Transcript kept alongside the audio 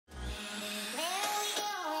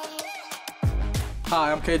Hi,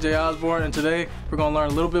 I'm KJ Osborne, and today we're going to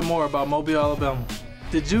learn a little bit more about Mobile, Alabama.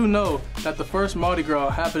 Did you know that the first Mardi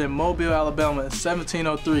Gras happened in Mobile, Alabama in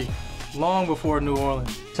 1703, long before New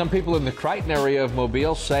Orleans? Some people in the Crichton area of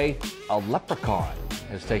Mobile say a leprechaun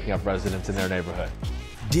is taking up residence in their neighborhood.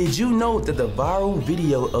 Did you know that the viral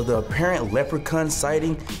video of the apparent leprechaun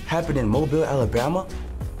sighting happened in Mobile, Alabama?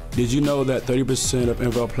 Did you know that 30% of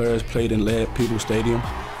NFL players played in Lead Peoples Stadium?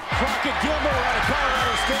 Crockett Gilmore out of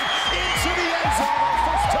Colorado State into the end zone, our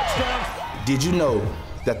first touchdown. Did you know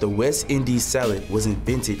that the West Indies salad was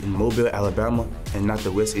invented in Mobile, Alabama, and not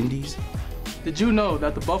the West Indies? Did you know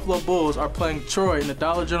that the Buffalo Bulls are playing Troy in the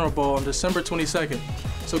Dollar General Bowl on December 22nd?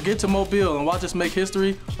 So get to Mobile and watch us make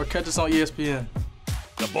history or catch us on ESPN.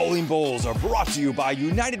 The Bowling Bowls are brought to you by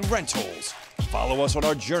United Rentals. Follow us on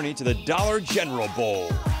our journey to the Dollar General Bowl.